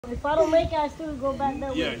If I don't make it, I still go back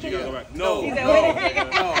that way. Yeah, you gotta go back. No, no.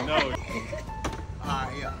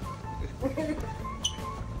 Alright, yeah.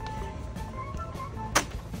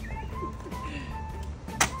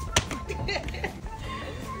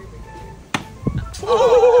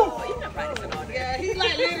 Oh, you're not practicing all day. Yeah, he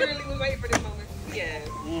like literally was waiting for this moment. Yes.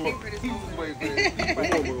 Waiting for this moment. Wait for this.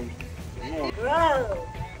 Bro.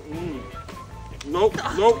 Nope,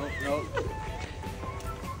 nope,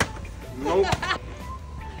 nope.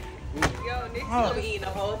 Yo, Nick, I'm eating the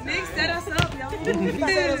whole time. Nick set us up, y'all.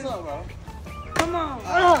 Set us up, bro. Come on.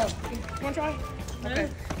 Wanna try? Okay.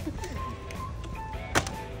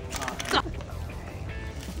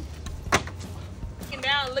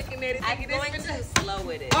 Down, looking at it, I'm thinking going this too slow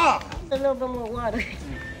with it. A little bit more water.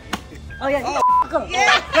 Oh yeah, go.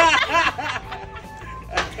 Yeah.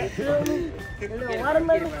 A little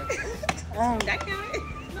watermelon. That counted?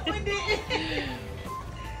 No, it didn't.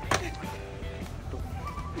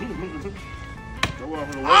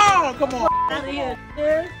 Oh, come on. Out of here,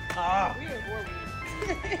 dude.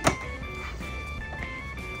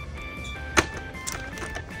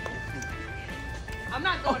 I'm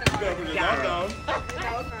not going to You gotta put it down.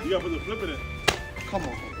 You gotta put the flip in it. Come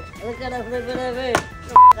on. Look at that flip it up here.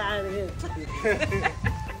 Out of here.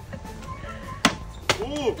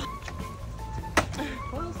 Ooh.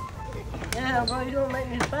 Yeah, bro, you don't make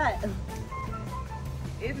me fat.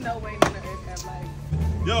 There's no way none of us have like.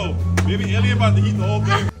 Yo, maybe Alien about to eat the whole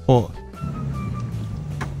thing. Oh.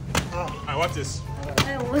 Alright, watch this.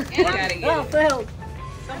 Hey, gotta get it. oh, failed.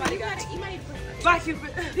 Somebody got it. You might need to put Fuck you.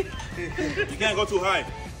 You can't go too high.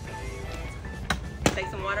 take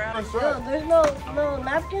some water out. Yo, there's no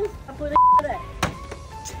napkins. I put it in that.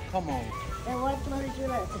 Come on. And wipe my shit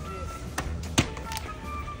out.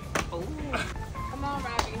 Oh. Come on,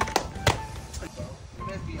 Robbie.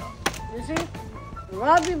 Let's be honest. You see?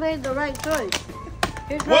 Robbie made the right choice.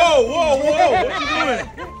 Whoa, whoa, whoa. What you doing?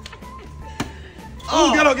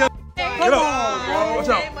 Oh, get up, get up. Get up. Watch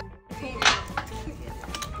out.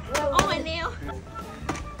 Oh, my nail.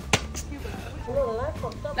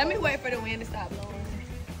 Let me wait for the wind to stop blowing.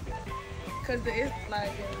 Cause it's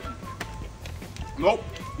like. Nope,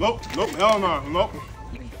 nope, nope. Hell no, nope. No.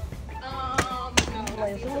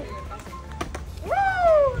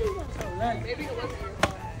 Maybe it wasn't your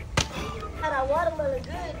fault. That watermelon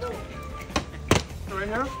good though. Right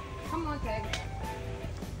here? Come on, Kay.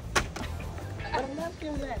 What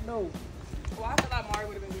napkins at though? Well, I feel like Mari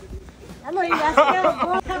would have been good at this. I know you got skill,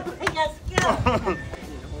 bro. You got skill.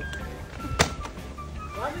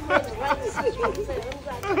 Robbie made the right decision.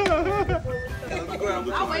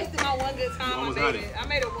 I wasted my one good time. Almost I got made it. it. I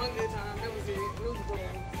made it one good time. That was it. It was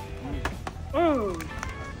boring.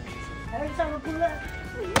 Every time I pull up,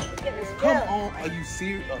 Come on. Are you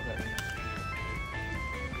serious? Okay.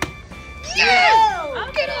 Yeah!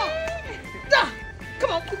 I'm getting up.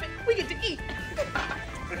 Come on, Cupid. We get to eat.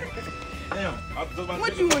 Damn.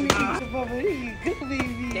 What you want to eat?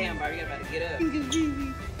 Damn, Barbie, you gotta get up.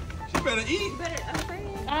 She better eat.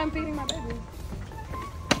 I'm feeding my baby.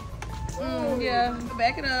 Yeah,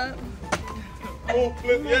 back it up. Oh,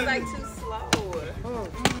 flip, It's yeah. like too slow.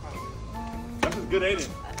 That's just good, ain't it?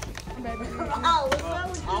 Baby. Oh, what's wrong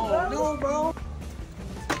with you, bro? No, bro.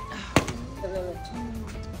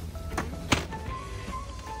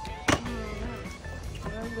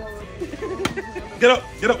 Get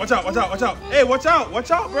up, watch out, watch out, watch out. Hey, watch out,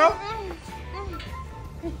 bro.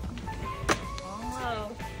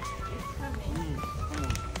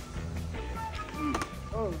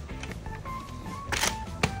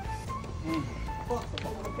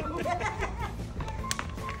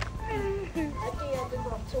 I think I took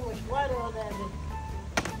off too much water on that.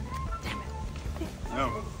 No.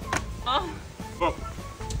 Oh. Fuck.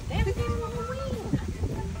 Damn, this ain't one wing.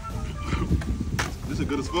 This is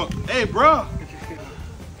good as fuck. Hey, bro.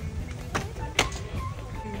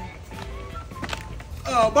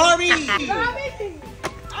 Oh, Barbie.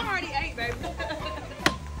 I'm already ate, baby.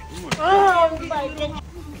 Oh, my God.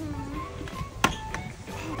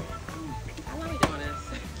 How long are we doing this?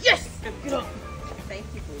 Yes! Get up. Thank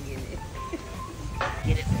you for getting it.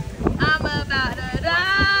 Get it. I'm about to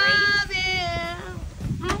dive in.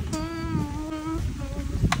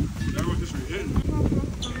 That was just hitting.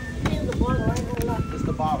 Here's the bottle, I ain't gonna lie. It's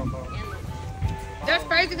the bottom, bro. That's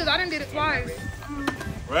crazy because I done did it twice.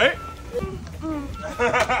 Right?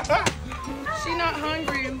 She's not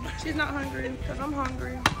hungry. She's not hungry because I'm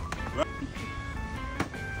hungry.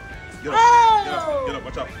 Get up, get up,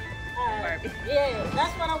 watch out. Yeah,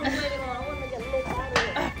 that's what I was waiting on. I want to get a little out of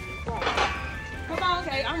here. Come on,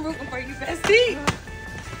 okay. I'm rooting for you, bestie.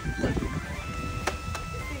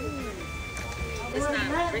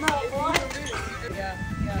 It's not. Yeah.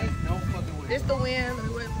 No fucking way. This the win. Let me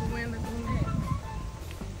wait for the win.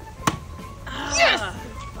 Yes!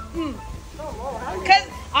 Cause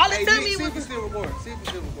all it Hey, took see me if was it's still recording. See if it's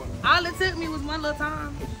still recording. all it took me was one little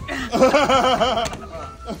time.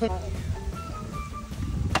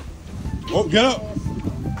 Oh, get up.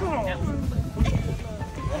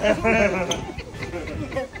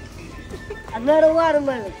 Another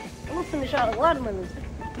watermelon. I'm gonna finish all the watermelons.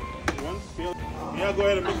 Yeah, go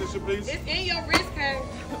ahead and mix this shit, please. It's in your wrist case.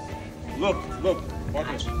 Look. Watch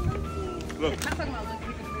this. Look. I'm talking about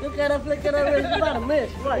Look at her, flick it over. You about to miss.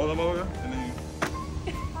 What? Hold them over here. And then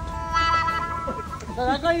So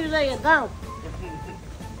that's how you lay it down.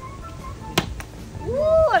 Woo,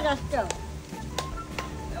 I got stuff.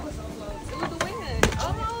 that was so close. It was the win.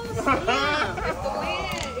 Almost. Yeah. It's the win.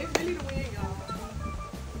 It's really the win, y'all.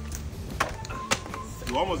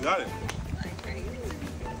 you almost got it.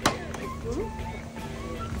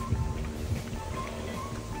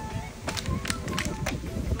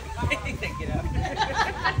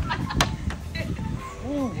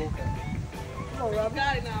 Ooh, okay. Come on, Robbie.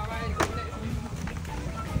 Got it now, right?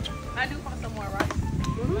 I do want some more rice.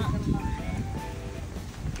 I'm not gonna lie.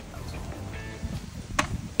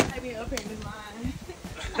 I be up here in this line.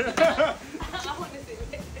 I want to sit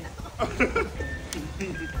down.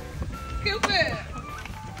 Cupid.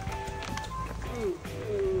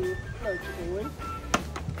 No, chicken wing.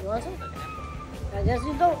 You want some? I guess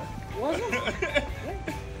you don't. You want some?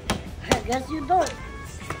 I guess you don't.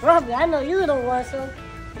 Robbie, I know you don't want some.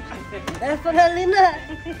 Definitely not.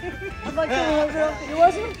 How about you, little girl? You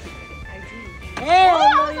want some? Hell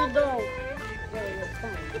no, you don't. Come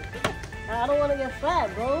on. I don't want to get fat,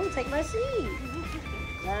 bro. Take my seat.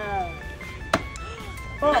 Nah.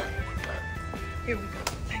 Oh. Here we go.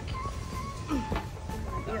 Thank you.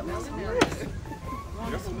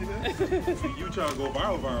 You trying to go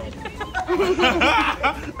viral.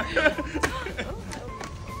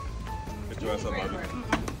 Get your ass up, Barbie.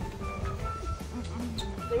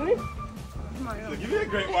 Really? Look, you did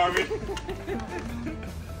great, Barbie.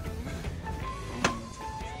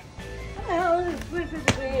 How the hell is this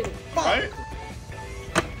 350 Right?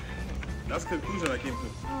 That's the conclusion I came to.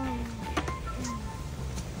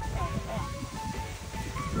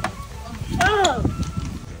 Oh!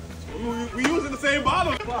 We using the same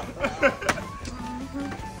bottle.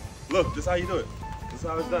 Look, this is how you do it. This is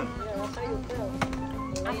how it's done. Yeah, that's how you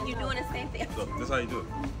feel. You doing the same thing? Look, this is how you do it.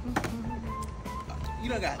 You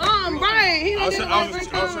done got Right. He I was did trying it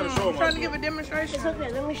to every show him. Trying to give a demonstration. It's okay,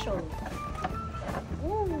 let me show you.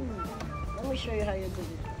 Ooh. Let me show you how you do this.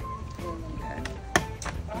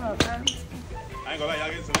 I ain't gonna lie, y'all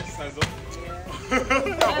getting some exercise though.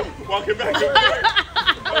 Walking back.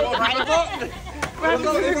 Robbie's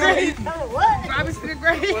to the grave. Oh, what? Robbie's to the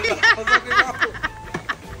grave.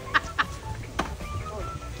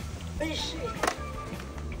 This shit.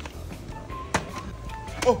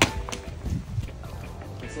 Oh.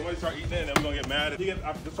 If somebody start eating it, then we're gonna get mad.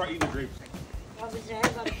 Just start eating the grapes. I'll be saying,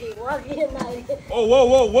 I'm about to keep walking now. Oh,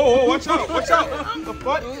 whoa, watch out. The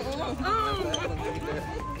fuck?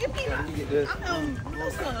 Let me get this.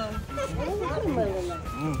 Watermelon now.